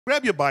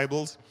Grab your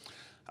Bibles.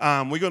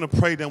 We're going to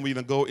pray, then we're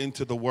going to go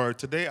into the Word.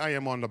 Today I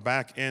am on the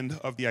back end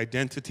of the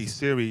Identity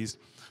series.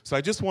 So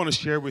I just want to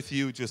share with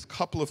you just a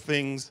couple of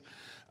things,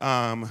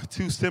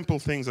 two simple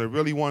things I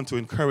really want to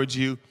encourage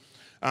you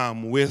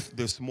with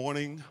this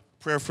morning.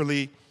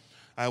 Prayerfully,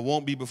 I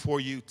won't be before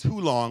you too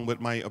long, but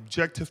my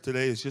objective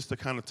today is just to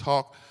kind of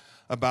talk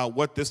about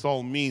what this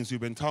all means. We've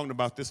been talking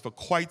about this for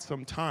quite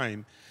some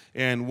time.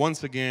 And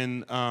once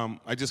again,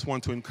 I just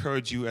want to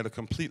encourage you at a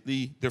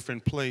completely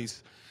different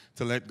place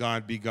to let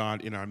God be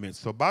God in our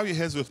midst. So bow your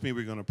heads with me.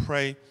 We're going to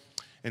pray,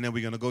 and then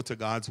we're going to go to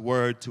God's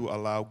Word to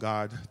allow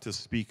God to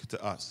speak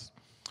to us.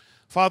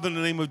 Father, in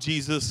the name of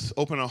Jesus,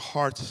 open our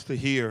hearts to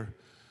hear.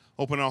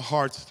 Open our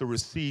hearts to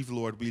receive,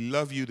 Lord. We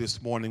love you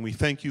this morning. We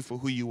thank you for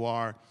who you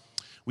are.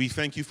 We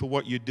thank you for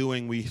what you're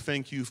doing. We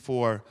thank you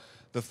for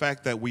the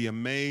fact that we are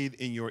made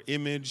in your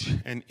image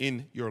and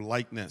in your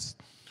likeness.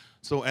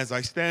 So as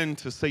I stand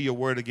to say your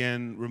word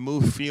again,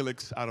 remove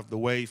Felix out of the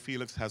way.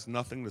 Felix has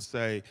nothing to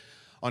say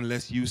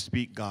unless you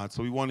speak, God.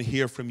 So we want to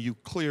hear from you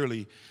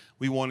clearly.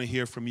 We want to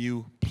hear from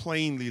you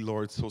plainly,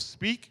 Lord. So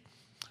speak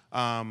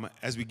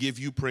as we give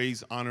you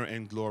praise, honor,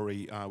 and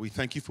glory. We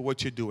thank you for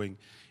what you're doing.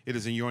 It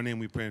is in your name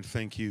we pray and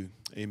thank you.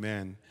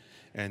 Amen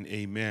and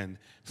amen.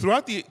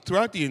 Throughout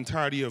the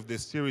entirety of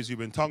this series, we've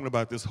been talking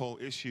about this whole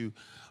issue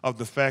of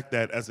the fact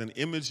that as an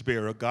image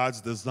bearer, God's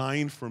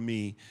design for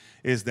me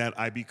is that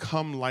I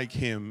become like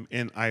him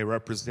and I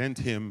represent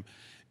him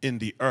in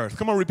the earth.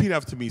 Come on, repeat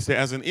after me. Say,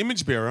 as an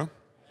image bearer,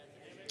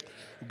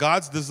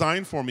 God's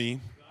design for me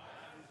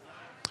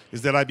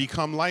is that I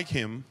become like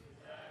him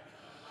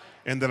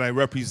and that I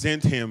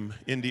represent him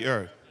in the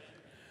earth.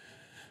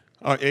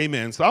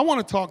 Amen. So I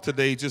want to talk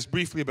today just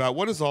briefly about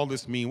what does all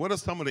this mean? What are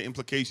some of the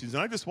implications?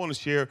 And I just want to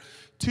share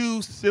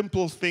two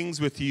simple things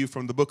with you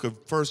from the book of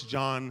 1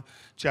 John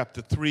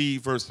chapter 3,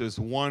 verses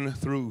 1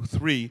 through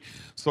 3.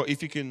 So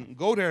if you can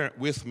go there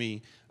with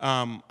me,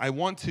 I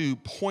want to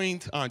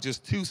point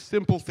just two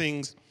simple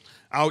things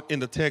out in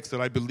the text that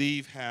I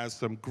believe has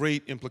some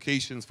great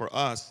implications for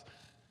us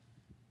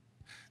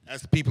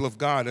as people of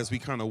God as we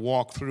kind of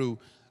walk through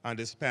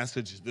this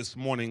passage this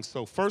morning.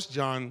 So 1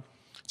 John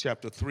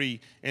chapter 3.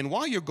 And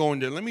while you're going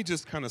there, let me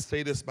just kind of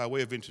say this by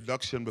way of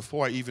introduction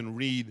before I even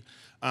read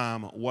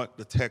what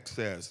the text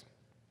says.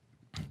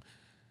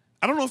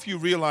 I don't know if you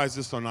realize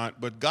this or not,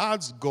 but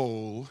God's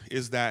goal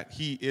is that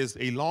he is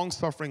a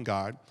long-suffering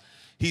God.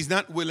 He's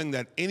not willing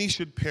that any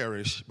should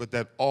perish, but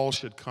that all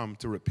should come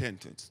to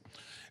repentance.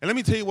 And let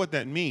me tell you what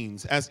that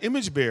means. As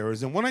image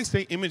bearers, and when I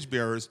say image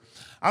bearers,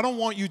 I don't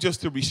want you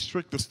just to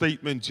restrict the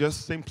statement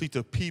just simply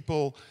to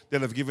people that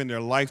have given their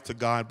life to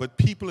God, but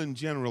people in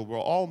general. We're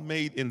all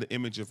made in the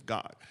image of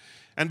God.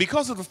 And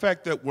because of the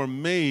fact that we're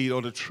made,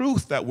 or the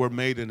truth that we're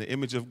made in the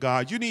image of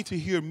God, you need to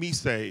hear me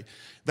say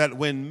that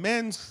when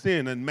men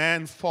sin and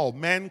man fall,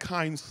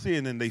 mankind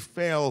sin and they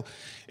fail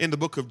in the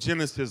book of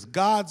Genesis,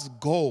 God's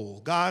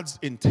goal, God's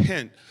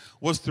intent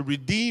was to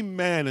redeem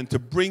man and to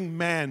bring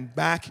man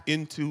back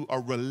into a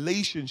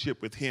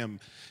relationship with him.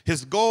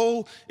 His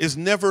goal is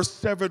never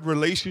severed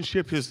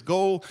relationship. His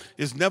goal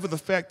is never the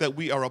fact that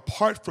we are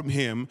apart from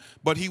him,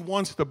 but he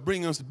wants to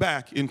bring us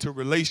back into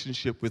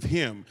relationship with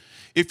him.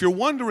 If you're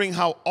wondering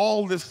how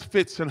all this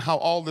fits and how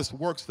all this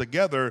works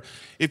together,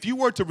 if you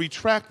were to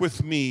retract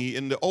with me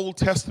in the Old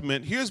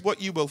Testament, here's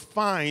what you will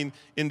find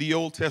in the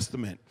Old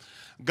Testament.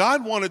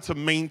 God wanted to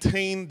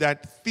maintain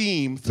that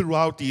theme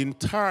throughout the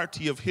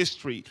entirety of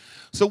history.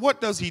 So what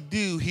does he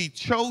do? He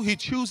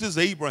chooses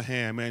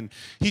Abraham, and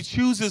he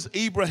chooses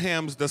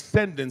Abraham's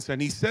descendants,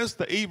 and he says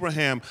to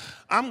Abraham,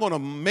 I'm going to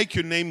make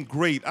your name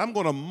great. I'm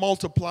going to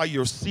multiply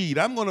your seed.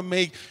 I'm going to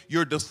make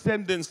your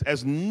descendants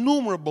as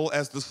numerable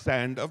as the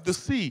sand of the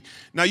sea.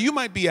 Now you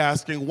might be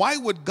asking, why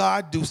would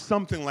God do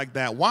something like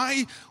that?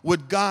 Why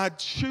would God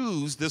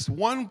choose this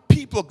one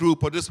people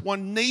group or this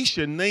one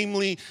nation,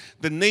 namely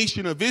the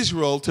nation of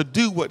Israel, to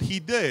do what he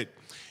did?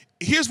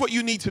 Here's what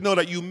you need to know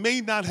that you may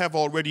not have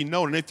already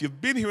known. And if you've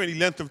been here any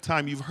length of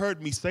time, you've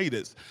heard me say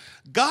this.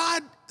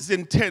 God's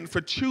intent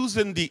for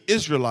choosing the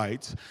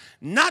Israelites,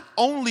 not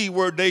only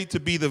were they to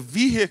be the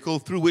vehicle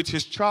through which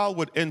his child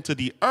would enter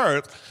the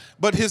earth,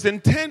 but his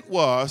intent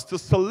was to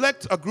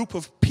select a group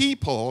of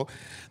people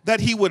that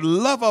he would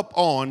love up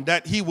on,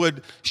 that he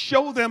would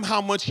show them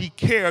how much he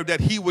cared, that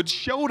he would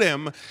show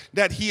them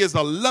that he is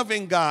a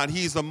loving God,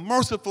 he's a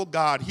merciful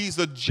God, he's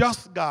a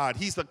just God,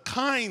 he's a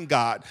kind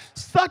God,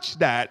 such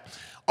that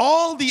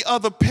all the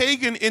other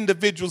pagan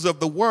individuals of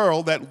the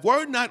world that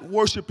were not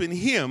worshiping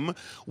him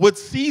would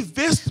see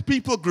this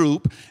people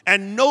group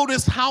and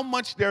notice how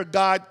much their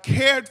God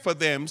cared for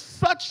them,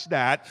 such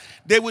that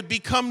they would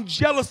become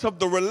jealous of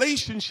the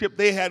relationship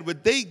they had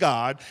with their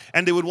God,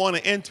 and they would want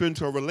to enter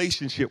into a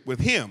relationship with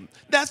him.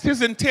 That's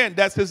his intent.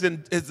 That's his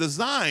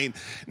design.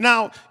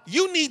 Now,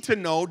 you need to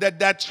know that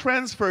that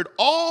transferred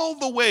all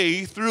the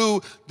way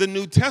through the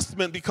New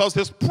Testament, because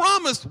his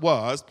promise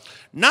was,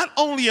 not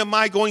only am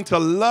I going to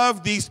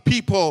love these these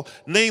people,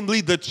 namely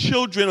the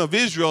children of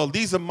Israel,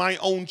 these are my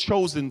own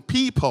chosen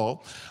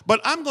people, but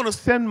I'm going to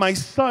send my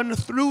son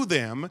through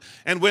them.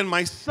 And when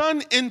my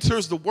son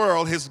enters the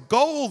world, his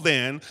goal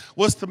then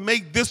was to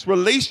make this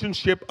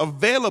relationship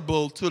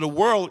available to the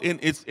world in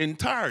its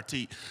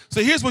entirety.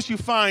 So here's what you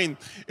find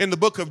in the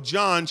book of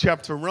John,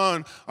 chapter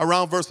 1,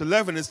 around verse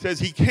 11. It says,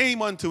 he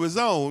came unto his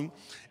own,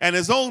 and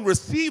his own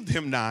received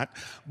him not,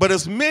 but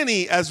as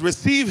many as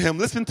receive him,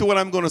 listen to what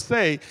I'm going to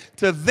say,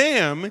 to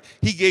them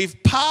he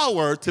gave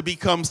power to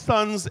become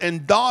sons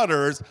and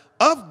daughters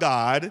of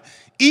God,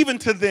 even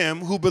to them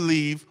who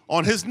believe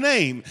on his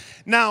name.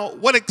 Now,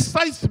 what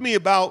excites me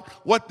about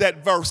what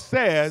that verse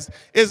says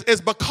is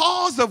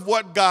because of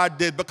what God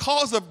did,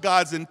 because of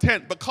God's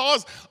intent,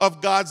 because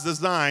of God's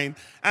design,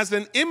 as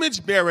an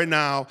image bearer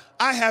now,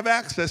 I have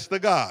access to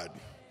God.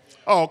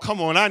 Oh, come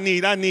on, I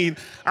need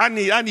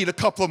a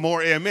couple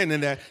more amen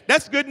in that.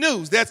 That's good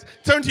news.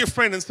 Turn to your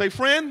friend and say,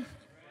 friend,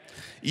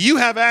 you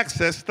have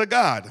access to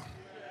God.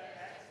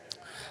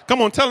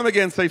 Come on, tell him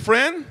again, say,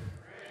 friend,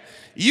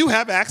 you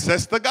have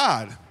access to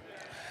God.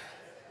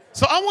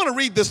 So I want to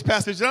read this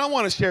passage, and I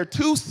want to share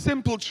two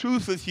simple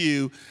truths with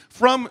you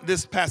from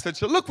this passage.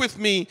 So look with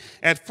me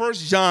at 1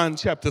 John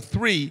chapter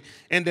 3,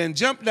 and then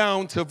jump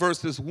down to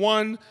verses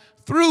 1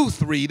 through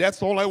 3.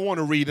 That's all I want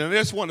to read. And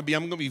I'm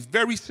going to be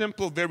very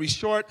simple, very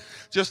short,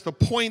 just to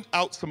point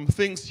out some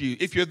things to you.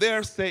 If you're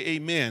there, say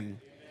amen.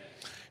 Amen.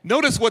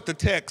 Notice what the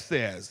text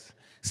says.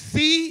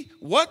 See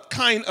what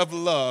kind of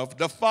love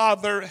the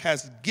Father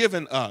has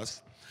given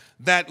us,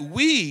 that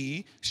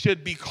we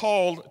should be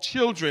called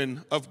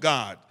children of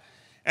God.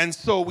 And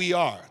so we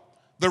are.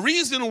 The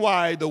reason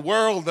why the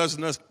world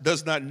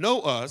does not know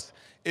us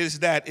is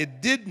that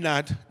it did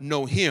not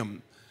know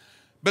him.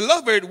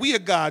 Beloved, we are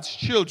God's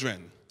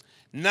children.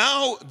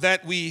 Now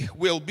what we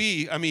will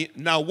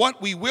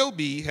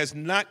be has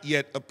not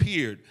yet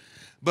appeared.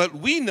 But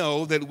we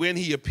know that when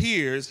he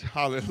appears,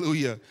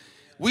 hallelujah,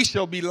 we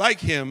shall be like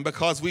him,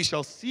 because we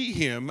shall see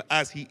him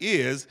as he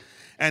is.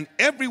 And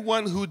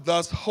everyone who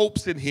thus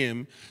hopes in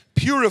him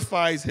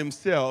purifies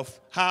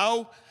himself.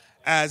 How?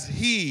 As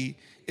he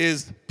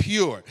is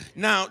pure.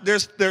 Now,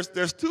 there's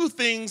two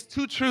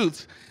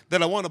truths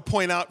that I want to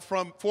point out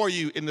for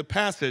you in the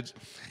passage.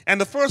 And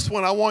the first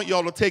one I want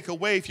y'all to take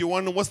away, if you're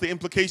wondering what's the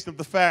implication of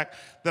the fact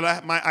that I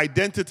have my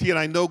identity and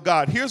I know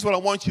God. Here's what I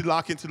want you to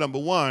lock into. Number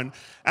one,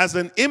 as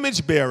an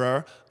image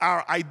bearer,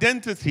 our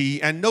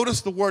identity, and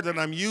notice the word that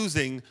I'm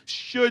using,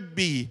 should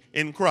be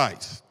in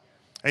Christ.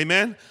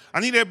 Amen? I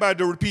need everybody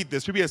to repeat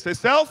this. Repeat it. Say,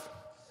 self,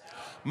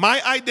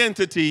 my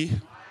identity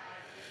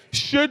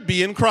should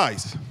be in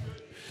Christ.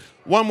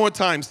 One more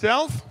time.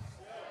 Self,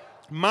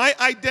 my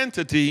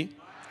identity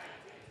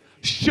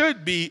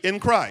should be in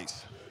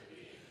Christ.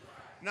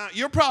 Now,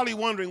 you're probably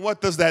wondering,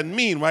 what does that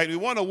mean, right? We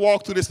want to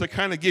walk through this to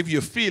kind of give you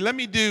a feel. Let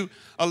me do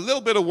a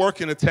little bit of work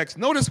in the text.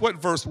 Notice what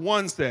verse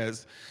 1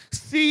 says.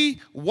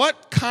 See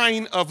what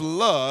kind of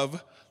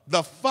love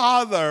the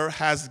Father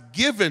has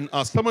given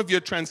us. Some of your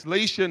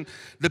translation,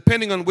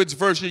 depending on which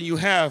version you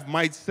have,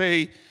 might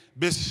say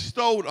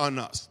bestowed on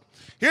us.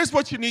 Here's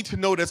what you need to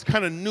know that's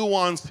kind of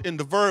nuanced in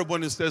the verb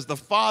when it says the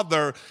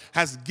Father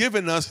has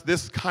given us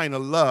this kind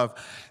of love.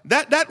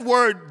 That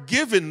word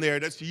given there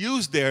that's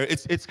used there,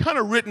 it's kind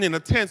of written in a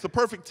tense, a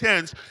perfect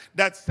tense,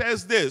 that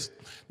says this,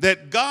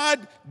 that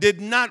God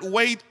did not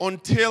wait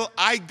until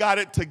I got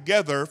it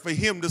together for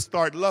him to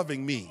start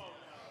loving me.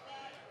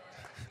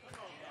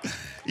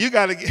 You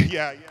got to get,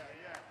 yeah.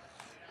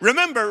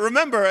 Remember,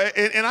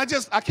 and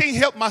I can't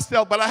help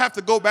myself, but I have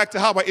to go back to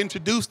how I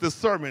introduced this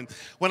sermon.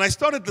 When I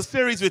started the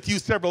series with you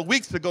several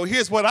weeks ago,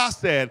 here's what I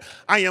said.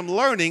 I am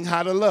learning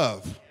how to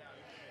love.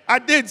 I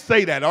did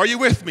say that. Are you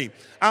with me?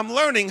 I'm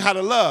learning how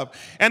to love.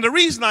 And the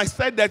reason I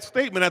said that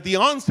statement at the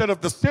onset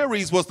of the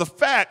series was the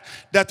fact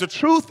that the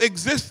truth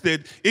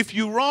existed. If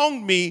you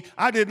wronged me,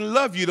 I didn't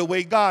love you the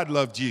way God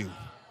loved you.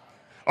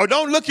 Or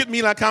don't look at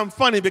me like I'm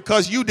funny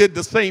because you did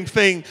the same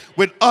thing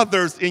with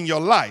others in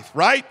your life,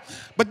 right?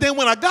 But then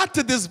when I got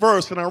to this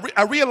verse and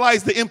I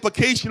realized the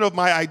implication of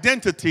my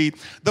identity,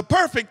 the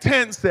perfect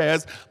tense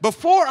says,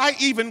 before I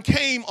even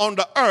came on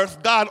the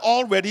earth, God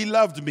already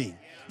loved me.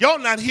 Y'all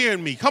not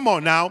hearing me. Come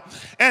on now.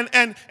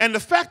 And the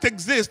fact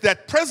exists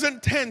that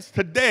present tense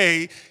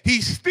today, he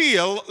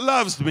still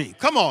loves me.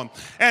 Come on.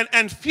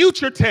 And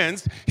future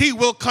tense, he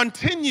will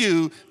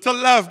continue to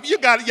love me.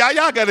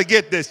 Y'all got to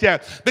get this, yeah.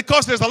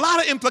 Because there's a lot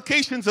of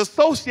implications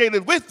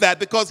associated with that,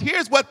 because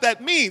here's what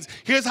that means.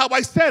 Here's how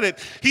I said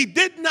it. He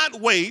did not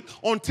wait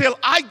until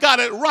I got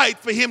it right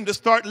for him to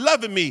start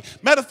loving me.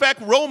 Matter of fact,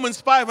 Romans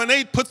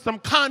 5:8 puts some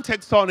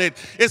context on it.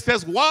 It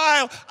says,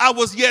 while I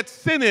was yet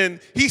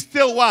sinning, he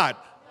still what?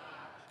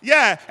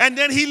 Yeah, and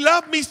then he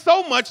loved me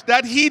so much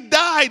that he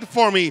died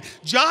for me.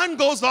 John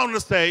goes on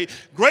to say,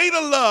 greater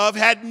love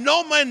had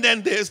no man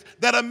than this,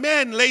 that a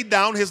man laid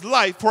down his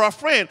life for a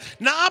friend.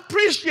 Now, I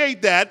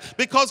appreciate that,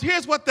 because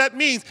here's what that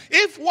means.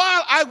 If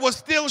while I was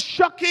still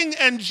shucking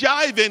and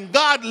jiving,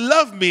 God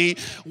loved me,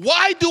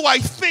 why do I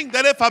think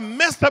that if I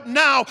mess up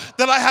now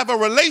that I have a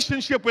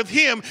relationship with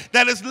him,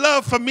 that his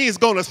love for me is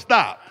going to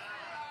stop?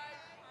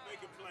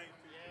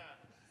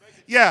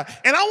 Yeah,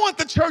 and I want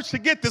the church to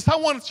get this. I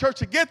want the church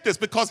to get this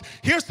because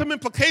here's some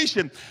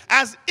implication.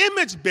 As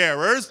image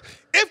bearers,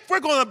 if we're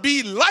going to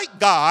be like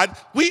God,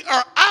 we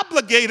are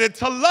obligated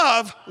to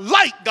love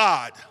like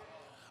God.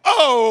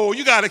 Oh,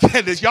 you got to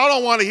get this. Y'all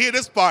don't want to hear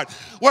this part.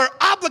 We're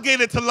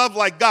obligated to love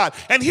like God.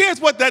 And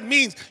here's what that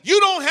means. You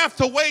don't have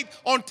to wait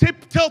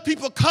until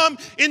people come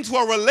into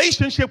a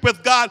relationship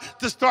with God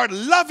to start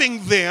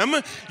loving them.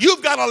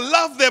 You've got to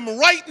love them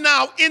right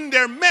now in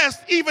their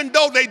mess, even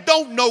though they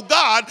don't know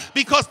God,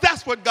 because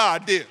that's what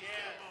God did.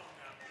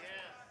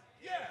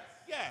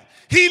 Yeah.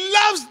 He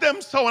loves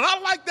them so. And I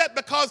like that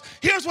because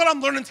here's what I'm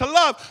learning to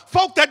love.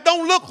 Folk that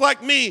don't look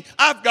like me,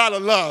 I've got to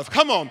love.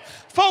 Come on.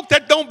 Folk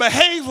that don't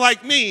behave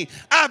like me,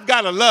 I've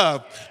got to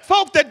love.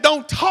 Folk that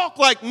don't talk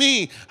like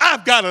me,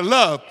 I've got to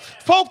love.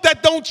 Folk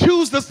that don't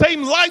choose the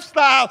same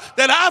lifestyle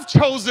that I've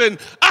chosen,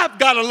 I've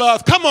got to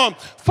love. Come on.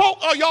 Folk,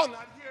 oh, y'all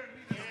not hearing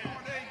me this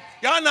morning.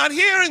 Y'all not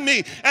hearing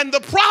me. And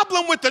the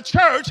problem with the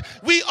church,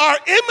 we are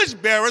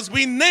image bearers.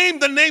 We name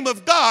the name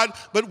of God,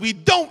 but we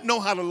don't know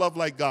how to love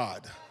like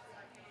God.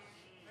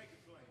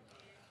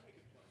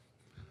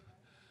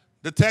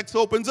 The text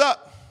opens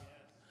up.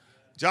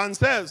 John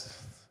says,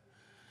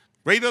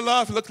 greater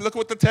love, look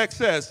what the text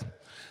says.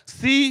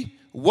 See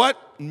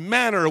what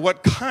manner,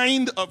 what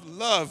kind of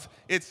love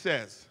it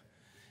says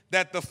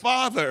that the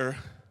Father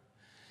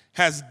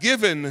has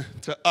given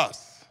to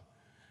us.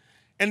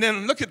 And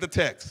then look at the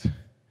text.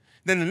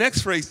 Then the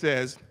next phrase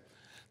says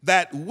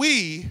that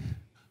we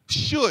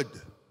should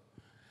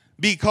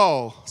be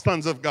called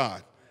sons of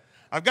God.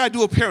 I've got to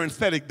do a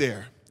parenthetic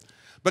there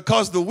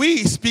because the we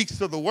speaks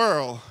to the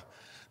world.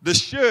 The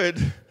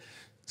should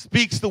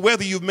speaks to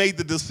whether you've made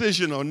the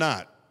decision or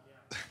not.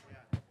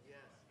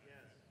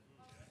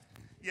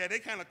 Yeah, they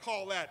kind of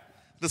call that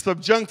the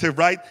subjunctive,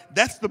 right?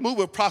 That's the move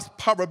of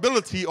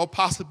probability or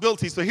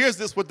possibility. So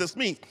here's what this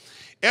means.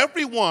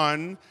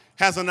 Everyone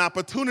has an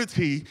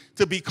opportunity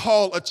to be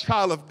called a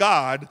child of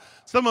God.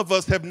 Some of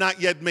us have not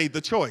yet made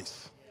the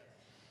choice.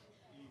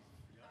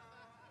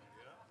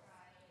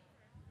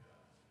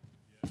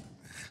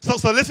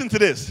 So listen to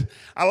this.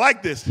 I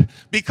like this.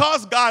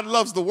 Because God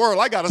loves the world,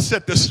 I got to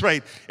set this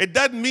straight. It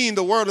doesn't mean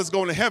the world is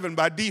going to heaven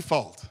by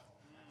default.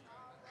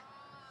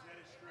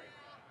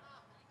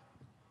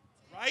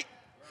 Right?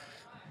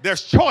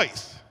 There's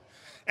choice.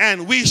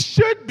 And we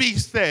should be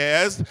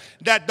says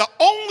that the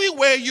only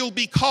way you'll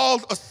be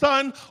called a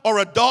son or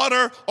a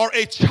daughter or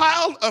a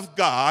child of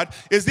God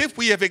is if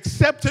we have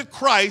accepted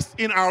Christ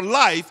in our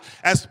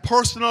life as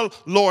personal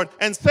Lord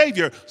and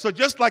Savior. So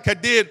just like I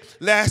did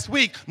last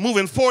week,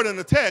 moving forward in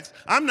the text,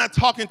 I'm not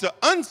talking to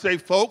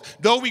unsaved folk,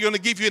 though we're going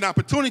to give you an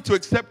opportunity to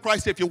accept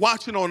Christ if you're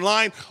watching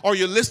online or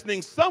you're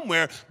listening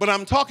somewhere, but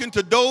I'm talking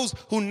to those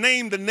who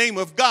name the name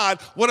of God.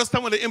 What are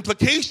some of the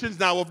implications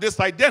now of this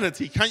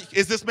identity?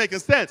 Is this making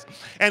sense?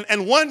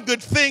 And one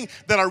good thing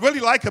that I really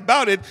like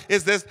about it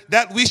is this,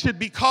 that we should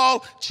be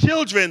called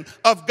children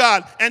of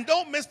God. And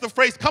don't miss the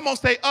phrase, come on,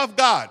 say of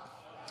God.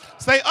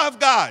 Say of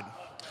God.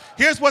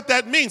 Here's what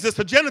that means. It's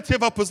a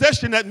genitive of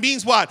possession. That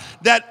means what?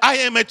 That I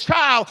am a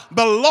child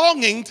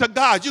belonging to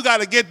God. You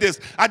got to get this.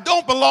 I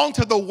don't belong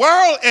to the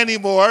world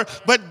anymore,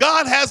 but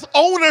God has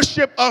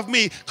ownership of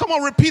me. Come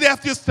on, repeat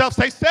after yourself.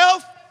 Say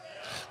self.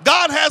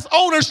 God has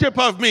ownership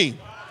of me.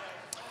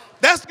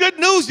 That's good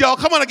news, y'all.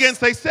 Come on again.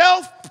 Say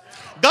self.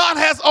 God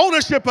has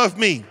ownership of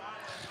me.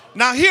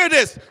 Now hear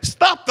this.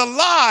 Stop the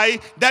lie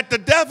that the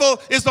devil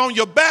is on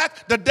your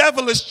back. The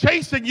devil is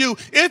chasing you.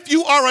 If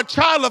you are a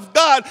child of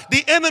God,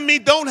 the enemy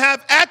don't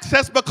have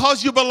access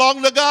because you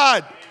belong to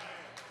God.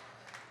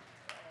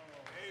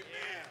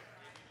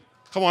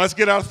 Come on, let's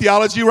get our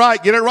theology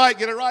right. Get it right,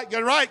 get it right, get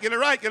it right, get it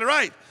right, get it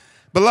right.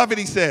 Beloved,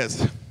 he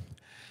says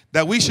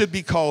that we should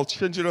be called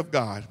children of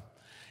God.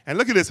 And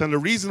look at this. And the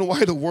reason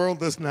why the world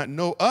does not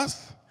know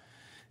us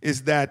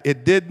is that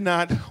it did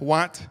not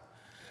what?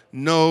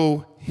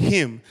 Know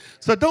him.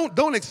 So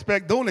don't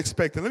expect,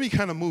 and let me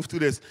kind of move through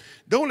this.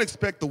 Don't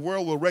expect the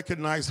world will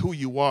recognize who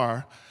you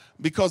are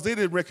because they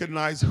didn't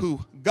recognize who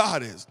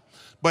God is.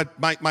 But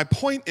my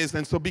point is,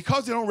 and so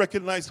because they don't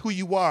recognize who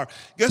you are,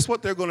 guess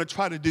what they're going to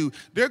try to do?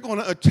 They're going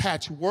to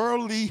attach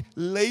worldly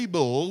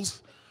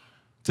labels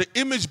to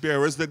image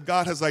bearers that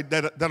God has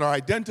that are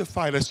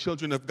identified as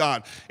children of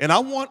God. And I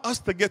want us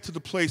to get to the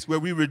place where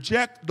we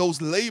reject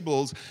those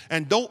labels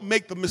and don't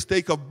make the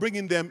mistake of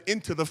bringing them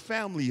into the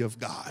family of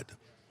God.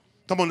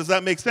 Come on, does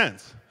that make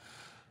sense?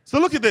 So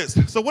look at this.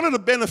 So one of the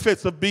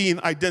benefits of being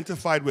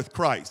identified with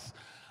Christ,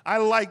 I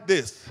like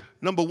this.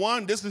 Number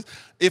one, this is,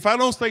 if I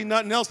don't say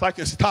nothing else, I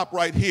can stop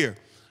right here.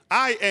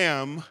 I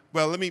am,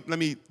 well, let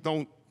me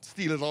don't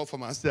steal it all for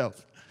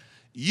myself.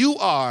 You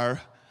are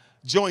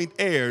joint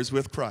heirs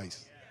with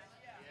Christ.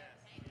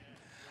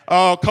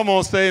 Oh, come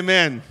on, say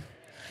amen.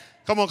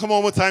 Come on,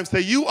 one time.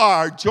 Say, you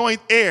are joint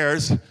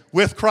heirs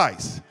with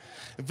Christ.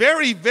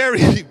 Very,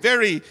 very,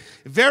 very,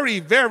 very,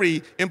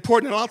 very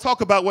important. And I'll talk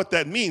about what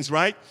that means,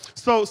 right?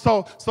 So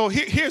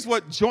here's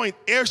what joint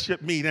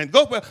heirship means. And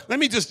let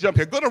me just jump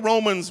here. Go to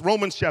Romans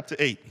chapter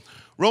 8.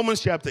 Romans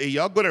chapter 8.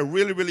 Y'all go there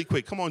really, really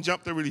quick. Come on,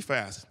 jump there really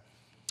fast.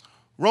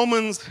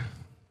 Romans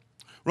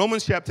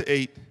Romans chapter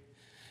 8,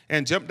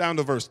 and jump down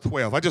to verse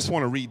 12. I just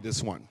want to read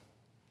this one.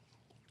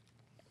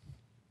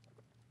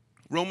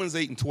 Romans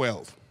 8 and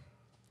 12.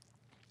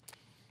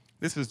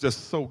 This is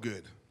just so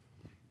good.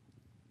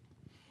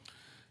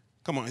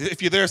 Come on,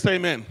 if you're there, say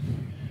amen.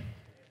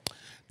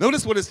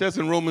 Notice what it says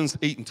in Romans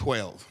 8 and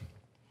 12.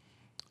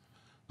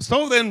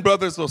 So then,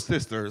 brothers or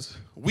sisters,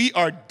 we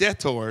are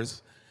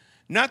debtors,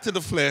 not to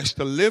the flesh,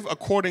 to live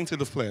according to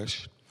the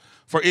flesh.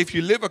 For if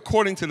you live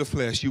according to the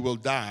flesh, you will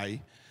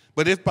die.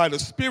 But if by the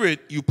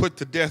Spirit you put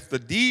to death the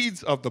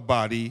deeds of the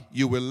body,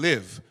 you will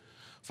live.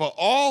 For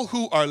all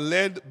who are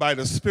led by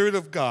the Spirit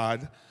of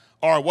God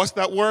are, what's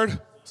that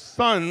word?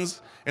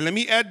 Sons. And let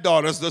me add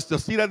daughters, just to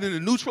see that in the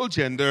neutral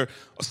gender,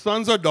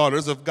 sons or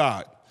daughters of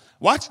God.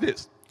 Watch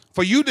this.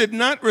 For you did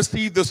not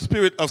receive the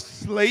spirit of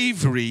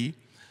slavery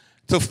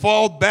to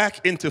fall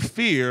back into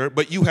fear,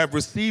 but you have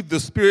received the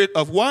spirit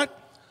of what?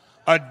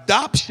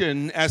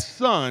 Adoption as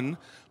sons,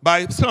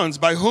 by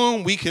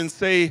whom we can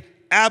say,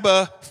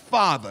 Abba,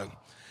 Father.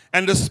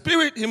 And the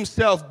Spirit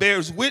himself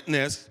bears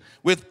witness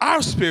with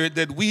our spirit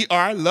that we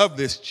are, I love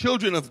this,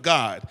 children of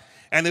God.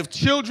 And if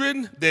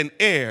children, then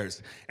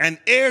heirs, and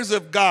heirs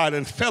of God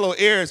and fellow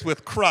heirs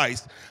with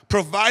Christ,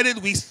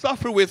 provided we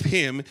suffer with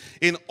him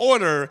in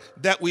order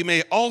that we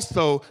may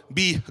also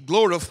be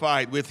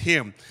glorified with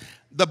him.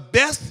 The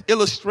best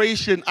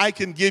illustration I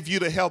can give you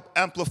to help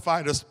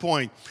amplify this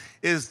point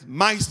is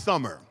my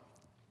summer.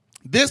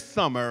 This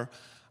summer,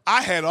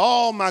 I had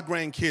all my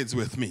grandkids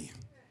with me.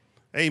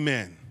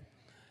 Amen.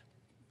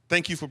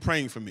 Thank you for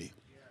praying for me.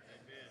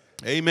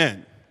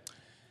 Amen.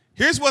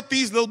 Here's what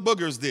these little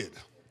boogers did.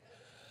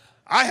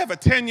 I have a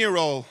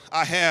 10-year-old.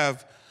 I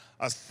have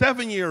a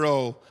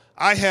 7-year-old.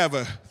 I have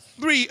a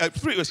three,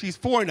 she's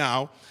 4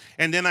 now,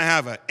 and then I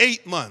have a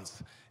 8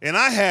 months. And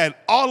I had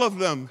all of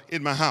them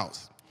in my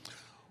house.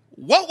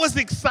 What was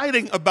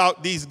exciting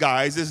about these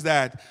guys is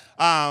that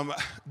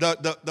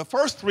the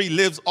first 3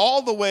 lives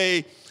all the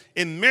way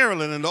in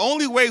Maryland, and the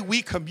only way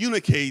we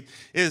communicate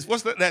is,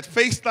 what's that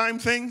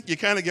FaceTime thing? You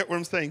kind of get what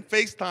I'm saying,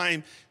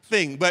 FaceTime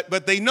thing.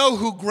 But they know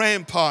who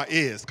Grandpa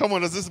is. Come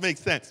on, does this make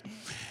sense?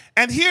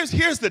 And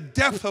here's the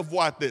depth of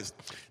what this.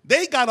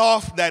 They got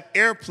off that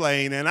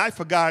airplane, and I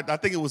forgot, I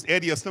think it was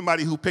Eddie or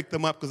somebody who picked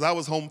them up because I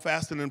was home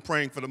fasting and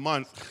praying for the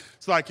month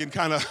so I can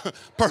kind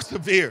of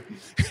persevere.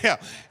 Yeah.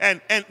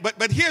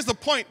 But here's the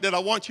point that I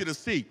want you to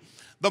see.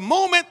 The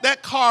moment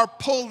that car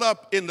pulled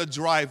up in the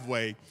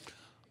driveway,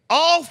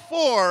 all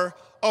 4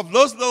 of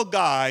those little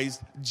guys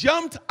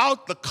jumped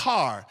out the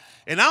car.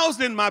 And I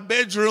was in my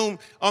bedroom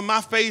on my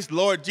face,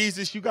 Lord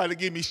Jesus, you got to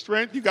give me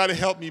strength. You got to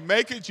help me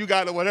make it. You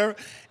got to whatever.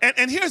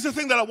 And here's the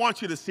thing that I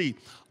want you to see.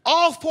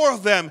 All 4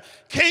 of them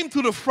came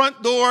to the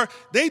front door.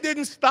 They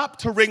didn't stop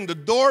to ring the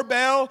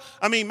doorbell.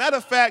 I mean, matter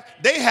of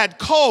fact, they had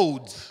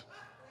codes.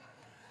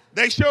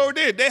 They sure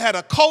did. They had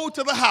a code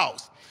to the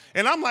house.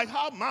 And I'm like,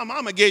 how? My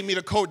mama gave me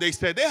the code. They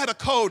said they had a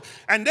code,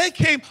 and they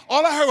came.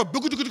 All I heard was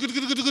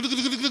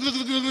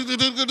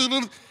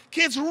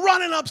kids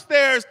running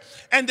upstairs,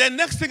 and then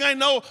next thing I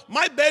know,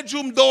 my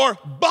bedroom door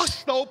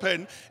bust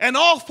open, and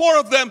all 4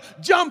 of them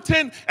jumped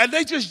in, and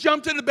they just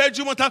jumped in the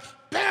bedroom one time.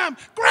 Bam!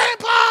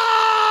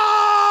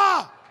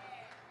 Grandpa!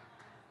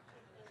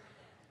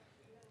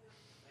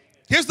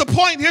 Here's the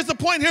point. Here's the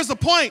point. Here's the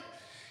point.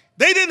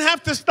 They didn't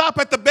have to stop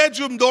at the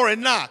bedroom door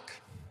and knock.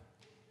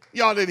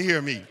 Y'all didn't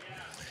hear me.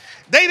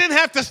 They didn't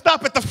have to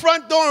stop at the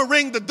front door and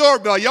ring the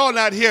doorbell. Y'all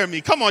not hearing me.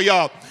 Come on,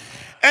 y'all.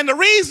 And the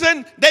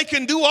reason they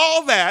can do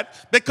all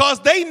that, because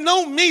they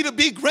know me to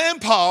be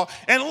grandpa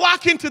and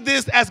lock into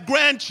this as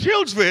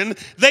grandchildren,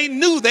 they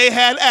knew they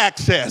had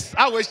access.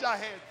 I wish I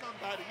had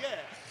somebody,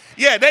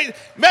 yeah.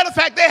 Matter of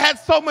fact, they had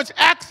so much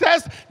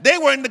access, they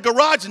were in the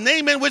garage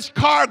naming which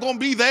car going to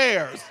be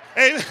theirs.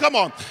 Hey, come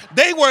on.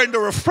 They were in the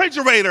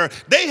refrigerator.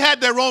 They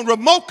had their own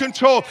remote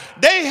control.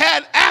 They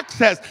had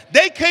access.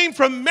 They came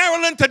from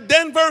Maryland to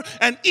Denver,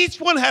 and each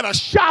one had a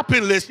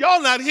shopping list.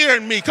 Y'all not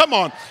hearing me. Come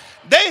on.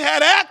 They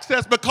had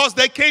access because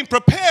they came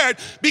prepared,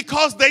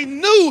 because they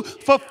knew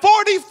for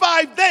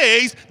 45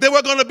 days they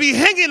were going to be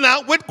hanging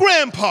out with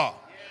Grandpa.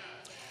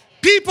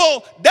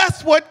 People,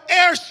 that's what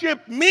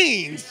heirship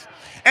means.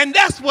 And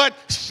that's what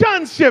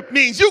sonship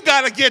means. You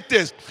got to get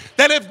this.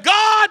 That if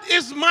God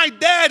is my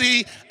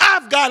daddy,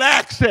 I've got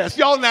access.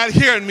 Y'all not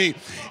hearing me.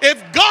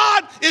 If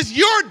God is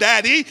your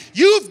daddy,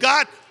 you've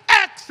got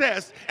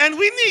access. And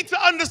we need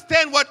to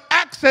understand what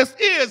access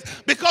is,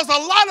 because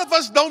a lot of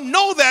us don't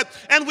know that,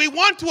 and we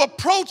want to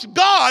approach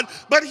God,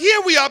 but here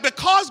we are,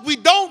 because we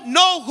don't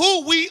know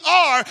who we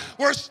are.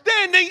 We're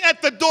standing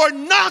at the door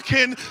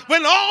knocking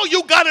when all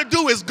you got to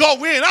do is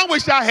go in. I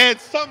wish I had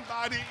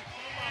somebody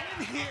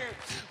in here.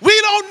 We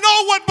don't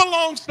know what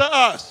belongs to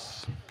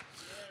us.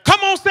 Come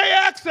on, say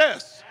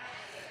access.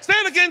 Say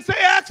it again, say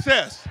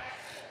access.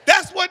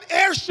 That's what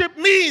heirship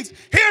means.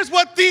 Here's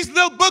what these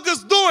little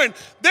boogers doing.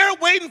 They're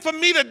waiting for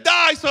me to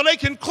die so they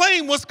can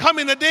claim what's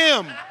coming to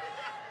them.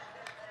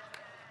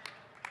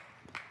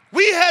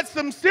 We had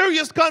some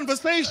serious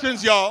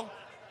conversations, y'all.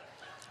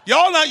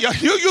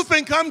 You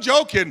think I'm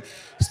joking.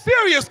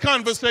 Serious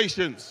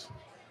conversations.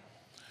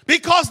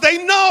 Because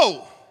they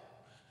know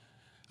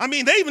I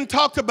mean, they even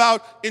talked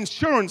about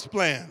insurance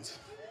plans.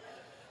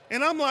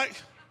 And I'm like,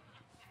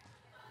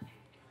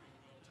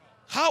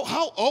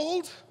 how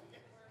old?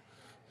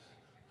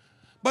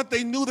 But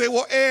they knew they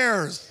were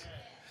heirs.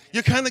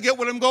 You kind of get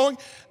what I'm going?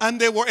 And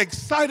they were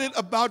excited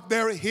about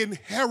their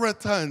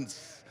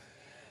inheritance.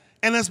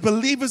 And as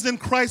believers in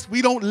Christ,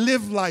 we don't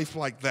live life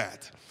like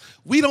that.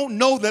 We don't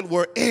know that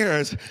we're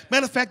heirs.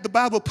 Matter of fact, the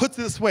Bible puts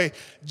it this way,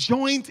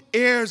 joint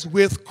heirs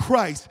with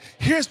Christ.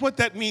 Here's what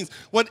that means.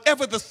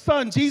 Whatever the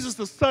Son, Jesus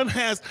the Son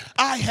has,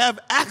 I have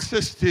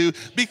access to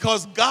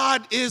because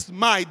God is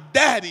my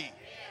daddy.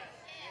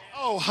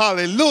 Oh,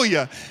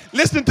 hallelujah.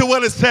 Listen to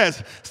what it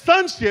says.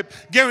 Sonship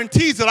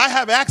guarantees that I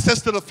have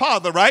access to the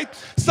Father, right?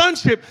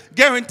 Sonship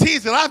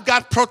guarantees that I've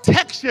got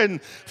protection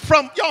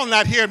from, y'all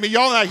not hearing me,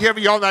 y'all not hearing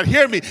me, y'all not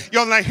hearing me,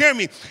 y'all not hearing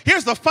me.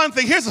 Here's the fun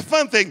thing.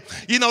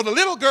 You know, the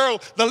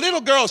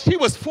little girl, she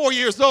was 4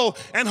 years old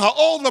and her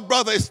older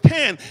brother is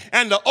 10.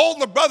 And the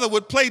older brother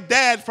would play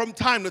dad from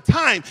time to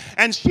time.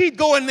 And she'd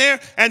go in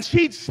there and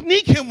she'd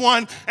sneak him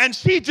one and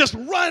she'd just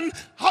run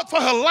for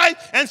her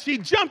life and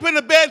she'd jump in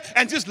the bed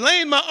and just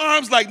lay in my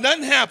arms like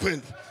nothing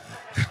happened.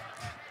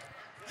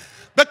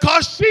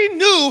 Because she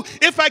knew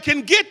if I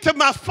can get to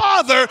my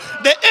Father,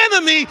 the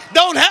enemy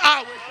don't have.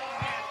 I wish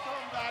I had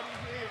somebody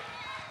here.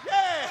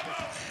 Yeah.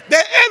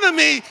 The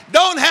enemy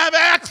don't have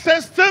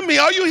access to me.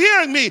 Are you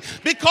hearing me?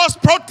 Because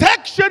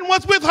protection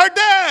was with her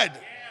dad.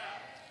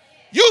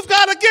 You've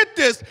got to get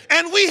this.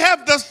 And we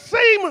have the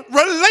same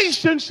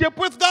relationship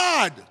with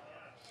God.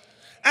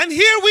 And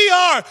here we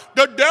are.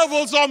 The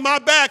devil's on my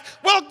back.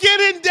 Well,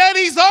 get in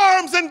daddy's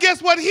arms and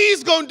guess what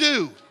he's going to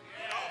do?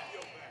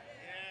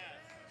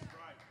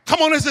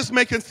 Come on, is this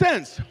making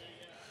sense?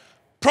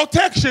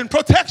 Protection.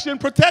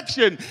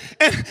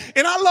 And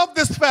I love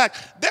this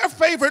fact. Their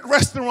favorite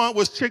restaurant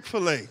was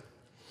Chick-fil-A.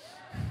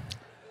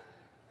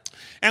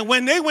 And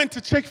when they went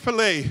to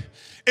Chick-fil-A,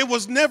 it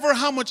was never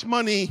how much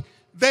money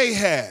they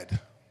had.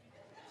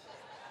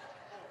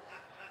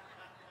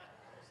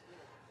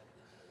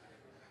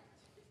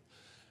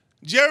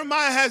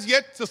 Jeremiah has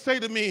yet to say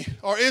to me,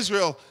 or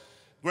Israel,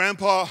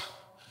 Grandpa,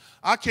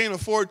 I can't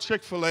afford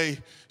Chick-fil-A,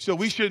 so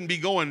we shouldn't be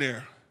going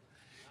there.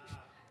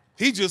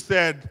 He just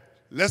said,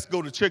 let's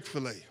go to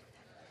Chick-fil-A.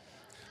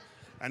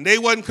 And they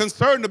wasn't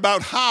concerned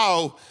about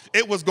how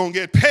it was going to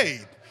get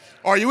paid.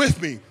 Are you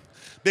with me?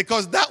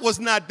 Because that was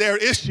not their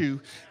issue.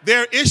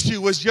 Their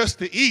issue was just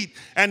to eat.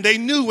 And they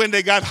knew when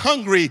they got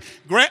hungry,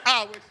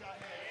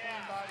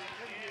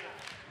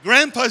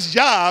 Grandpa's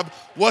job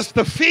was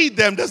to feed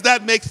them. Does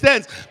that make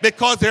sense?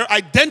 Because they're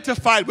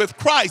identified with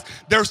Christ.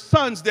 They're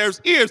sons, there's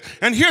ears.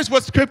 And here's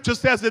what scripture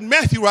says in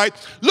Matthew, right?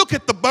 Look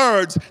at the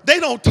birds. They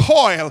don't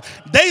toil.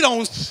 They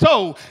don't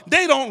sow.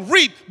 They don't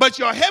reap. But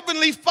your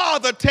heavenly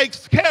Father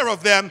takes care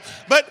of them.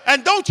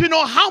 And don't you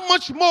know how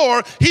much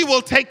more he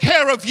will take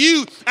care of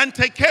you and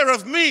take care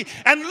of me?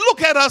 And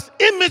look at us,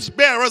 image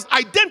bearers,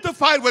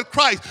 identified with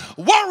Christ,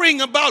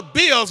 worrying about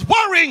bills,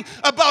 worrying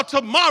about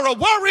tomorrow,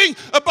 worrying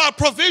about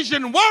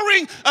provision,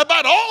 worrying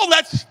about all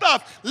that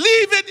stuff.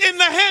 Leave it in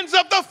the hands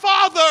of the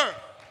Father.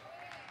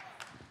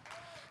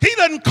 He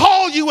doesn't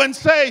call you and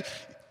say,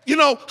 you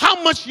know,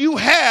 how much you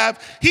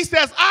have. He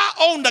says, I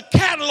own the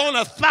cattle on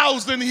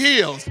 1,000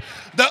 hills.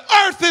 The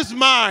earth is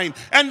mine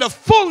and the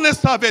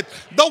fullness of it,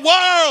 the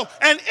world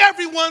and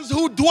everyone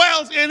who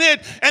dwells in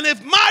it. And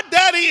if my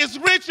daddy is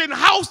rich in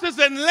houses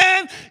and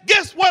land,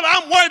 guess what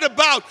I'm worried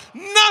about?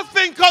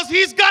 Nothing, because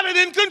he's got it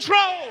in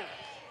control.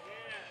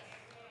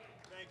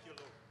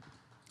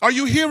 Are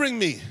you hearing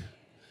me?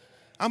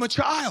 I'm a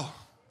child.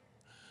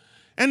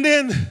 And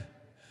then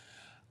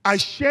I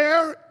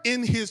share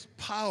in his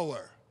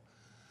power.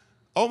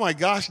 Oh my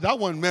gosh, that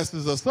one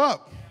messes us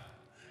up.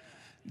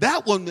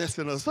 That one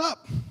messing us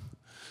up.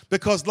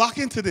 Because lock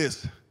into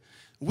this.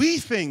 We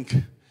think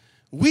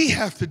we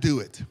have to do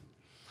it.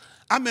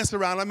 I messed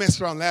around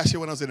last year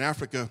when I was in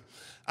Africa.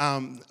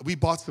 We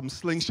bought some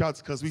slingshots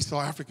because we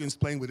saw Africans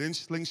playing with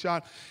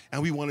slingshot,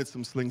 and we wanted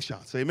some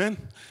slingshots. Amen?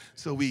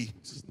 So we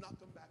snuck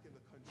them back in the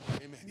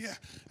country. Amen. Yeah.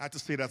 I have to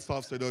say that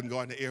soft so it doesn't go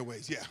on the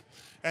airways. Yeah.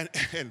 And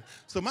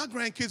so my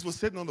grandkids were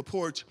sitting on the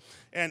porch,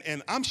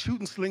 and I'm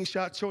shooting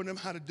slingshots, showing them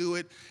how to do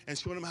it, and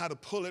showing them how to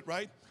pull it,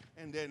 right?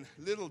 And then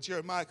little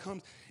Jeremiah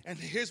comes, and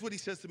here's what he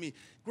says to me.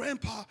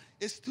 Grandpa,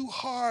 it's too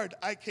hard.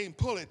 I can't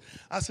pull it.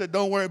 I said,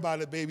 don't worry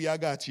about it, baby. I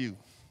got you.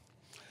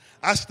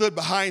 I stood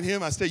behind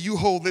him. I said, you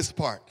hold this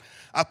part.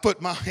 I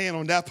put my hand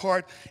on that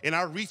part, and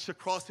I reached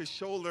across his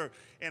shoulder,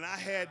 and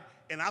I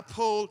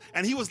pulled,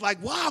 and he was like,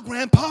 wow,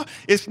 Grandpa,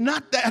 it's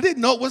not that. I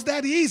didn't know it was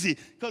that easy,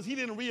 because he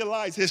didn't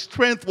realize his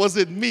strength was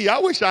in me. I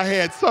wish I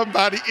had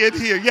somebody in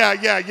here. Yeah.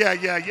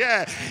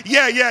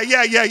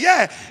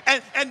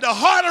 And the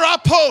harder I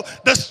pulled,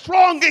 the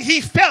stronger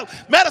he felt.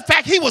 Matter of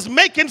fact, he was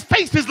making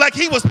faces like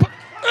he was pulling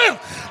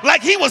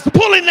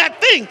that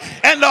thing.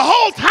 And the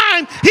whole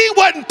time, he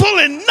wasn't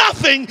pulling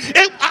nothing.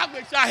 I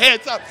wish I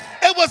had something.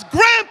 It was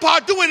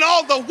Grandpa doing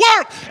all the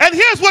work. And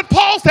here's what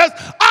Paul says,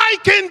 I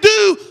can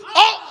do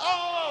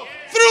all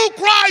through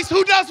Christ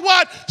who does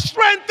what?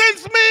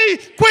 Strengthens me.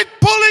 Quit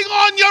pulling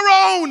on your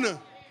own.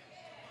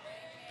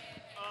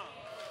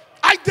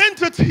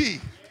 Identity.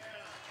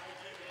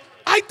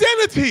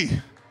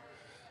 Identity.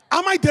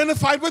 I'm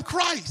identified with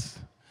Christ.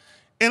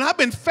 And I've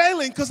been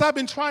failing because I've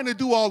been trying to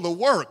do all the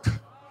work.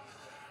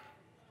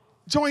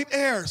 Joint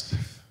heirs.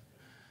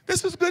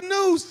 This is good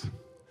news.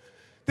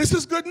 This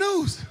is good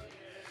news.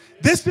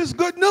 This is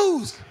good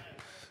news.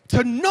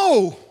 To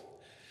know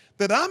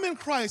that I'm in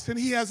Christ and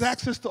he has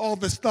access to all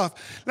this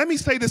stuff. Let me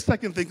say this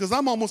second thing because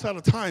I'm almost out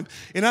of time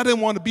and I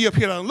didn't want to be up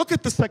here. Now look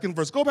at the second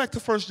verse. Go back to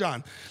 1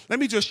 John. Let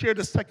me just share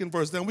the second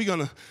verse. Then we're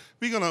gonna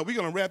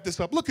wrap this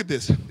up. Look at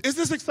this. Is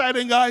this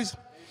exciting, guys?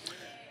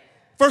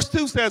 Verse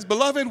 2 says,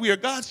 "Beloved, we are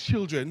God's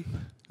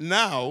children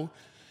now,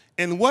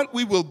 and what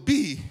we will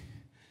be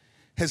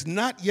has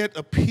not yet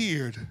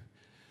appeared.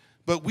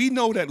 But we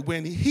know that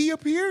when he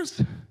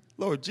appears,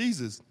 Lord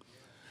Jesus,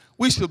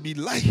 we shall be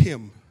like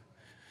him,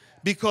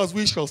 because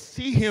we shall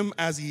see him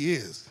as he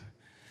is.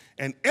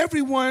 And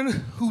everyone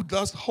who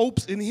thus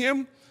hopes in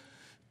him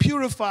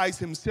purifies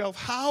himself."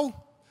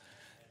 How?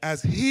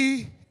 As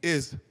he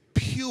is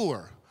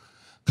pure.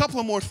 A couple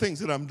of more things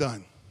that I'm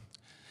done.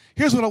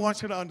 Here's what I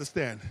want you to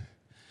understand.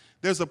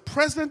 There's a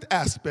present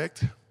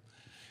aspect,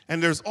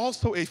 and there's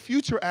also a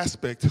future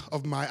aspect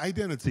of my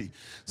identity.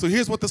 So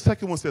here's what the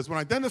second one says. When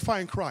I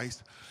identify in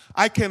Christ,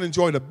 I can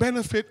enjoy the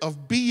benefit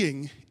of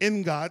being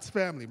in God's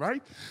family,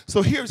 right?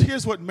 So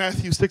here's what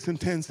Matthew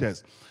 6:10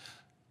 says.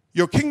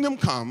 Your kingdom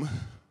come,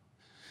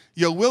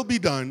 your will be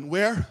done.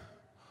 Where?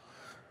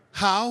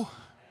 How?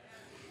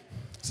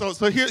 So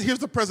here's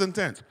the present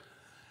tense.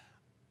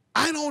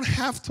 I don't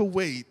have to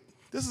wait.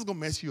 This is going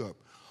to mess you up.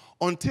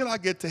 Until I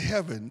get to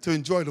heaven to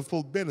enjoy the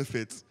full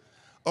benefits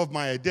of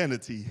my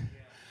identity.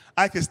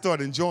 I can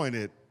start enjoying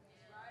it.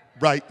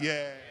 Right?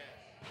 Yeah.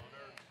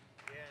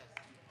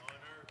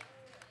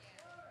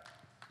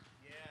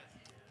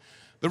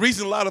 The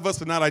reason a lot of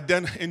us are not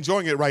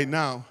enjoying it right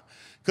now,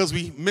 because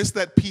we missed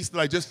that piece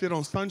that I just did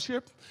on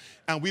sonship,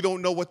 and we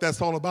don't know what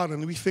that's all about,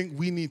 and we think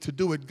we need to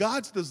do it.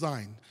 God's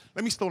design,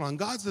 let me start on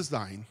God's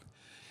design,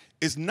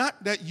 is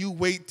not that you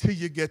wait till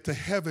you get to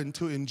heaven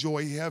to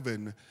enjoy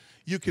heaven.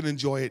 You can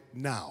enjoy it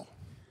now.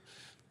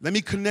 Let me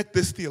connect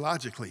this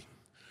theologically.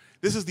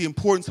 This is the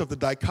importance of the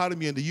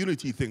dichotomy and the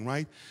unity thing,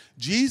 right?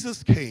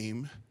 Jesus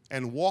came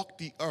and walked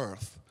the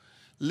earth,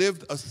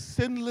 lived a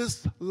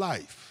sinless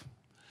life,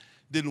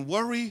 didn't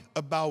worry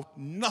about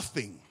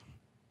nothing.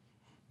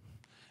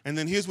 And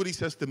then here's what he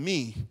says to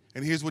me,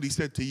 and here's what he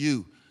said to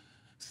you.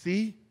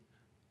 See,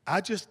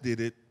 I just did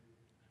it.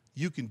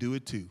 You can do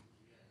it too.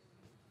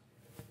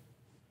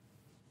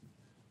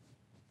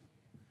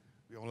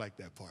 We don't like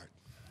that part.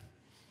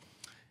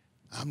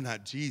 I'm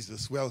not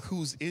Jesus. Well,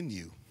 who's in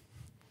you?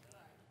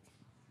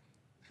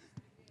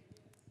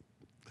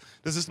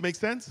 Does this make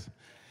sense?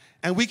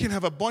 And we can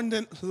have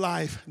abundant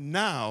life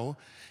now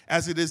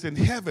as it is in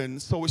heaven,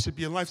 so it should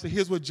be in life. So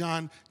here's what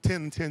John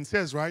 10:10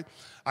 says, right?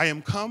 I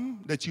am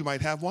come that you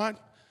might have what?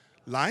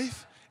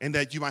 Life, and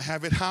that you might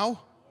have it how?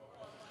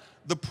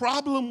 The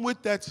problem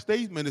with that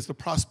statement is the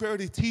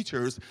prosperity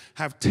teachers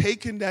have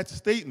taken that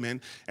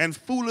statement and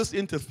fooled us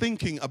into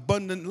thinking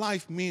abundant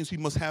life means we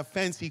must have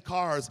fancy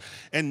cars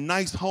and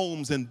nice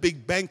homes and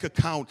big bank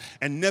account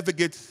and never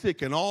get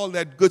sick and all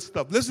that good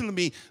stuff. Listen to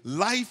me.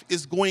 Life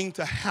is going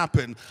to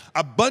happen.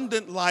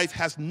 Abundant life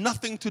has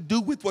nothing to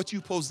do with what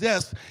you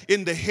possess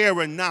in the here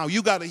and now.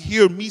 You got to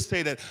hear me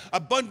say that.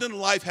 Abundant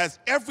life has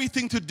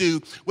everything to do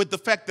with the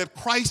fact that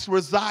Christ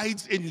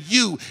resides in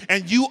you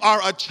and you are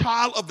a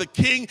child of the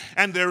King.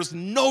 And there's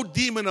no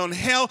demon on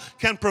hell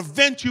can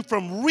prevent you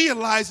from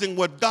realizing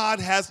what God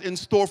has in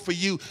store for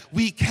you.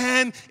 We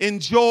can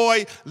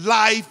enjoy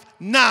life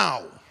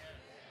now.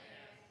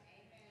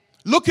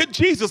 Look at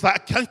Jesus. I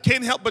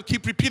can't help but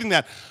keep repeating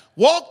that.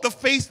 Walk the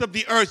face of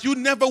the earth. You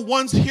never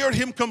once heard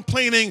him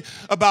complaining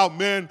about,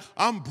 man,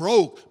 I'm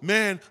broke.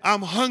 Man,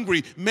 I'm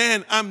hungry.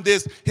 Man, I'm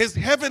this. His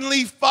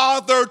heavenly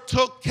Father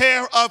took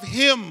care of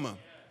him.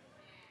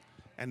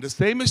 And the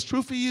same is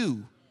true for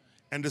you.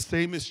 And the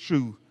same is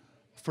true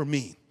for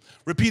me.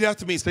 Repeat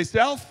after me. Say,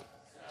 self,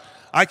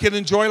 I can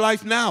enjoy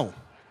life now.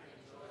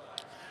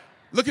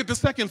 Look at the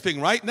second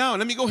thing right now.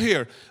 Let me go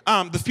here.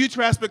 The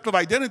future aspect of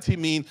identity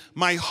mean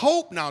my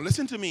hope now.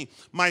 Listen to me.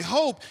 My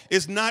hope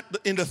is not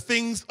in the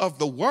things of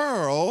the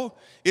world.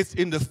 It's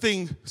in the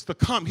things to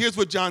come. Here's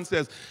what John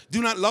says.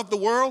 Do not love the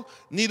world,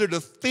 neither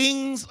the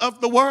things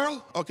of the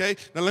world. Okay.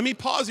 Now let me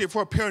pause here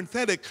for a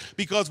parenthetic,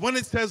 because when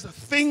it says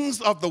things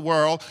of the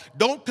world,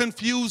 don't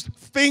confuse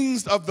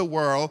things of the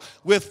world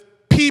with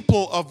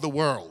people of the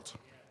world.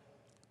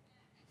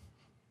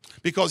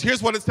 Because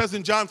here's what it says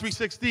in John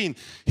 3:16.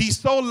 He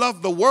so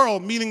loved the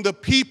world, meaning the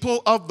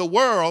people of the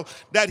world,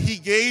 that he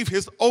gave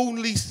his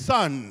only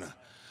son.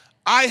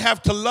 I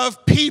have to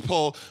love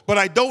people, but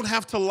I don't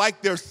have to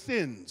like their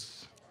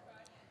sins.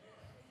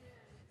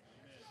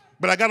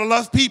 But I got to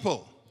love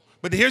people.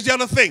 But here's the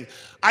other thing.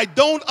 I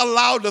don't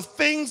allow the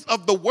things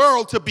of the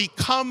world to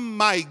become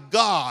my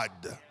God.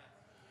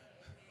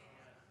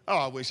 Oh,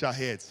 I wish I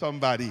had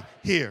somebody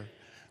here.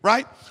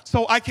 Right?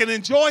 So I can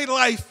enjoy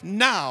life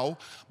now,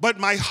 but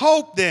my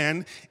hope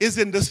then is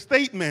in the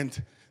statement,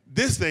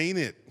 this ain't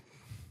it.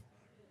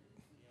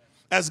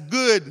 as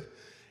good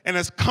and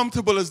as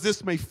comfortable as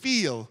this may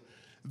feel,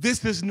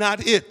 this is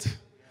not it.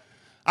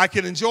 I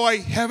can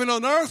enjoy heaven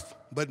on earth,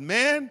 but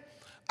man,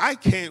 I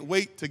can't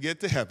wait to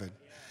get to heaven.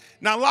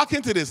 Now lock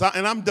into this,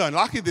 and I'm done.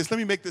 Lock into this. Let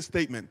me make this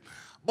statement.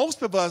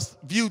 Most of us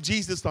view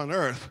Jesus on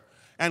earth,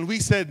 and we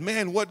said,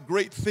 man, what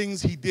great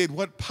things he did,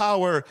 what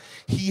power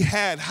he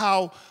had,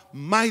 how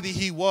mighty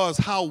he was,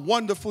 how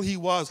wonderful he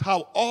was,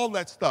 how all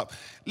that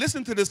stuff.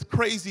 Listen to this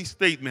crazy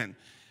statement.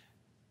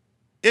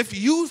 If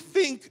you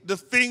think the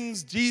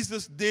things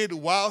Jesus did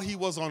while he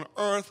was on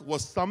earth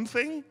was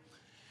something,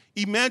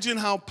 imagine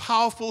how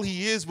powerful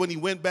he is when he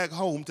went back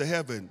home to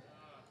heaven.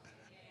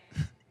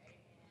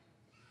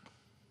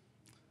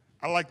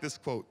 I like this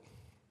quote.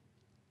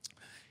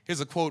 Here's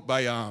a quote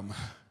by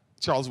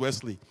Charles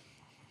Wesley.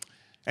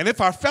 And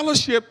if our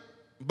fellowship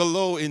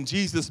below in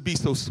Jesus be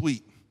so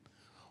sweet,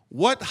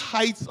 what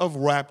heights of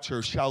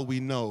rapture shall we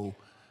know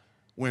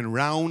when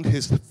round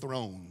his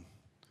throne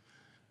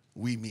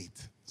we meet?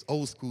 It's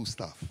old school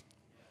stuff.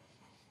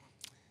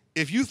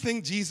 If you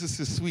think Jesus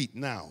is sweet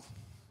now,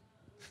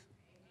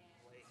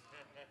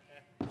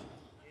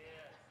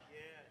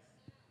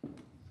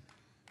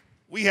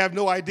 we have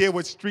no idea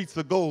what streets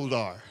of gold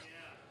are.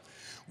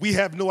 We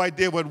have no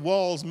idea what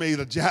walls made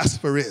of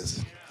jasper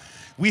is.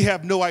 We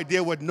have no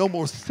idea what no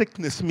more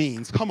sickness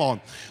means. Come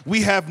on.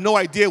 We have no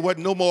idea what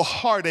no more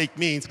heartache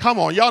means. Come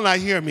on. Y'all not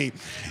hear me.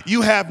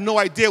 You have no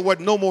idea what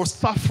no more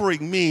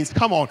suffering means.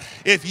 Come on.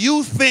 If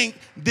you think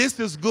this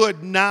is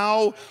good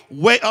now,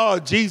 wait,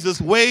 Jesus,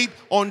 wait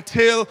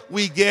until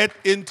we get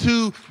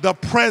into the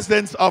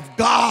presence of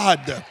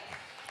God.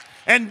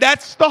 And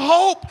that's the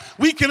hope.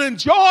 We can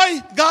enjoy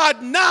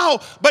God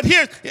now. But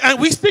here, and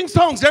we sing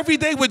songs every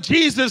day with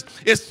Jesus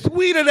is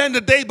sweeter than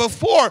the day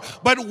before.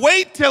 But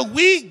wait till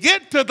we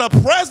get to the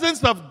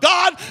presence of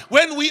God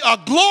when we are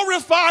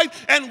glorified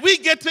and we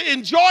get to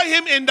enjoy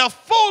him in the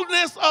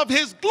fullness of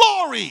his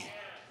glory.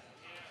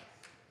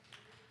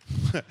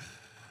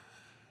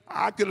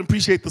 I can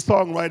appreciate the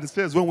songwriter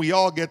says, when we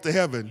all get to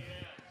heaven,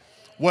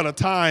 what a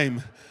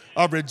time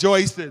of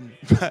rejoicing.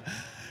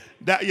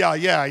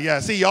 Yeah.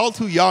 See, y'all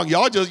too young.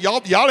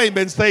 Y'all ain't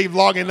been saved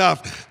long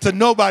enough to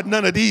know about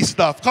none of these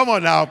stuff. Come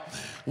on now.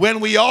 When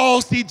we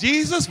all see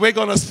Jesus, we're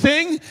going to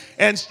sing.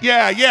 And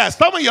yeah.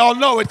 Some of y'all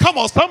know it. Come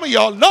on, some of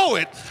y'all know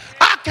it.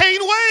 I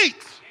can't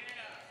wait.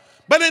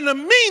 But in the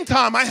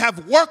meantime, I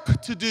have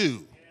work to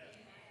do.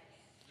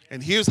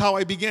 And here's how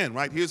I begin,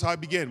 right? Here's how I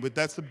begin with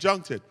that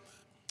subjunctive.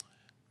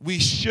 We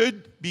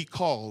should be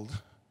called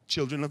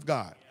children of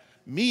God.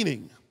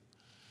 Meaning,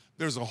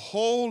 there's a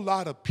whole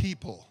lot of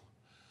people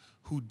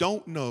who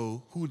don't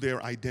know who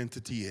their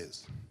identity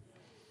is.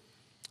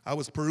 I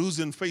was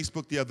perusing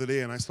Facebook the other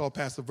day and I saw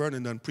Pastor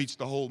Vernon done preach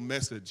the whole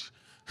message.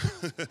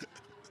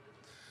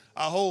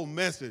 A whole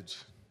message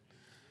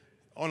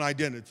on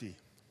identity.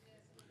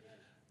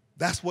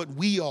 That's what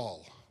we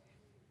all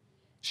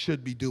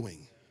should be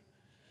doing.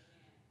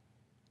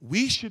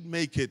 We should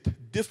make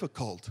it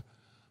difficult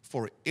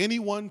for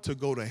anyone to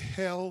go to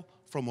hell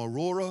from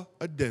Aurora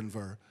or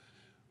Denver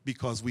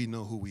because we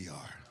know who we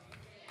are.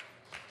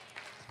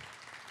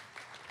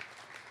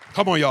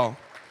 Come on, y'all.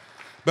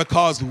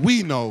 Because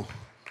we know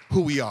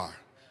who we are.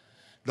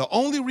 The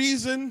only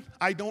reason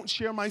I don't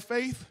share my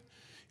faith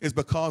is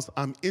because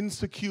I'm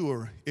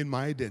insecure in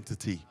my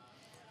identity.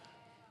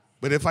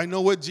 But if I know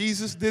what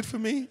Jesus did for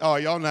me, oh,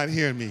 y'all not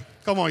hearing me.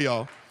 Come on,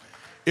 y'all.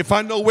 If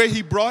I know where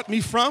he brought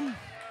me from,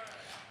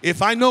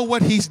 if I know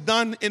what he's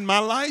done in my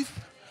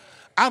life,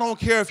 I don't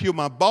care if you're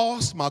my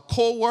boss, my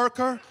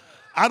co-worker,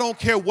 I don't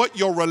care what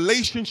your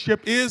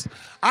relationship is.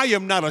 I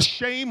am not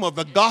ashamed of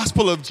the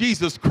gospel of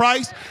Jesus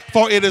Christ,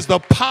 for it is the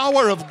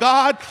power of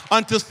God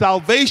unto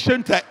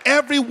salvation to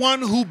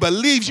everyone who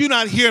believes. You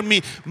not hear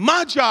me.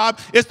 My job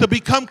is to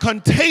become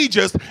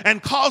contagious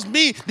and cause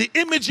me, the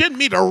image in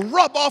me, to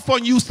rub off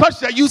on you such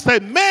that you say,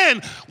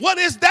 man, what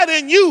is that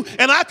in you?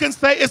 And I can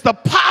say it's the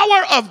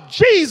power of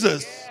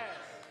Jesus.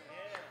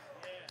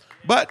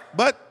 But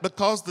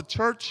because the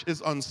church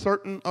is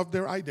uncertain of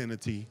their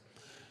identity,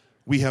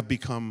 we have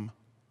become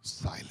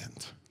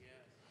silent.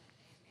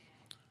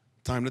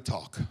 Time to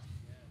talk.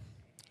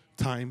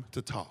 Time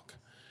to talk.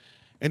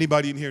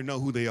 Anybody in here know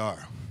who they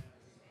are?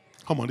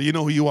 Come on, do you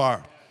know who you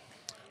are?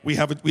 We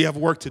have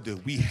work to do.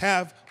 We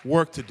have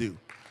work to do.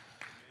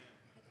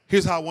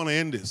 Here's how I want to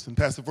end this. And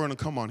Pastor Vernon,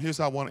 come on. Here's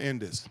how I want to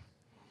end this.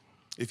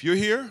 If you're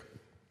here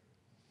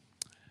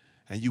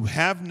and you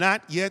have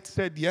not yet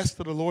said yes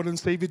to the Lord and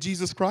Savior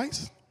Jesus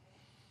Christ,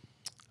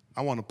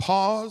 I want to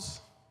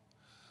pause.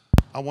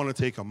 I want to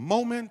take a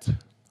moment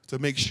to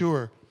make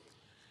sure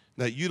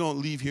that you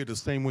don't leave here the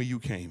same way you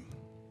came.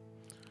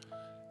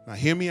 Now,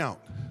 hear me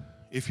out.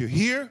 If you're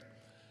here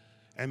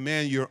and,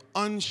 man, you're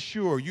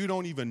unsure, you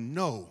don't even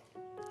know,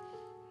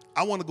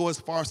 I want to go as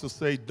far as to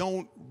say,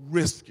 don't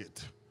risk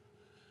it.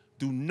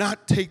 Do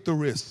not take the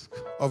risk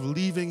of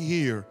leaving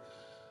here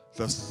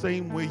the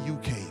same way you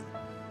came.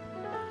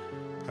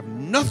 Have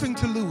nothing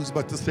to lose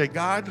but to say,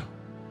 God,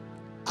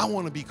 I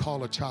want to be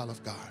called a child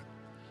of God.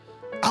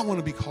 I want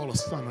to be called a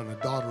son and a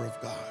daughter of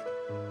God.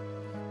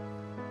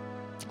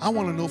 I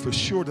want to know for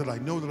sure that I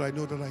know that I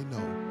know that I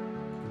know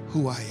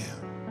who I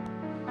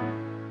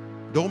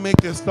am. Don't make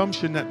the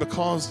assumption that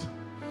because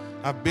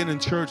I've been in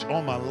church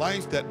all my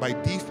life that by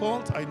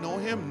default I know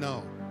him.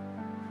 No.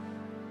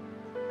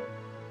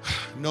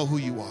 Know who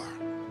you are.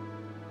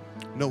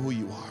 Know who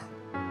you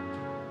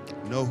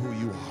are. Know who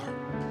you are.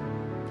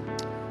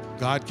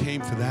 God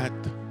came for that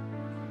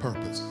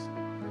purpose.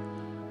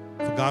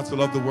 For God so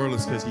loved the world, it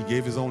says he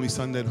gave his only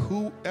son, that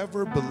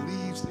whoever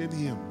believes in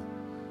him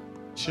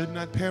should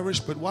not perish,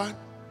 but what?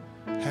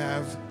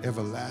 Have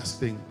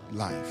everlasting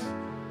life.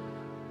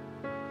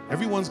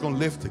 Everyone's going to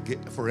live to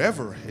get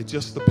forever. It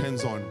just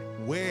depends on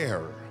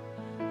where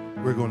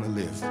we're going to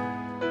live.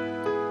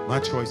 My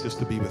choice is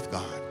to be with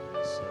God.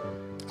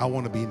 I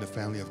want to be in the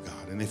family of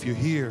God. And if you're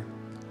here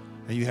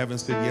and you haven't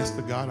said yes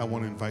to God, I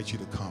want to invite you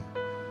to come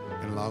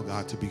and allow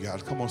God to be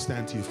God. Come on,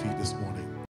 stand to your feet this morning.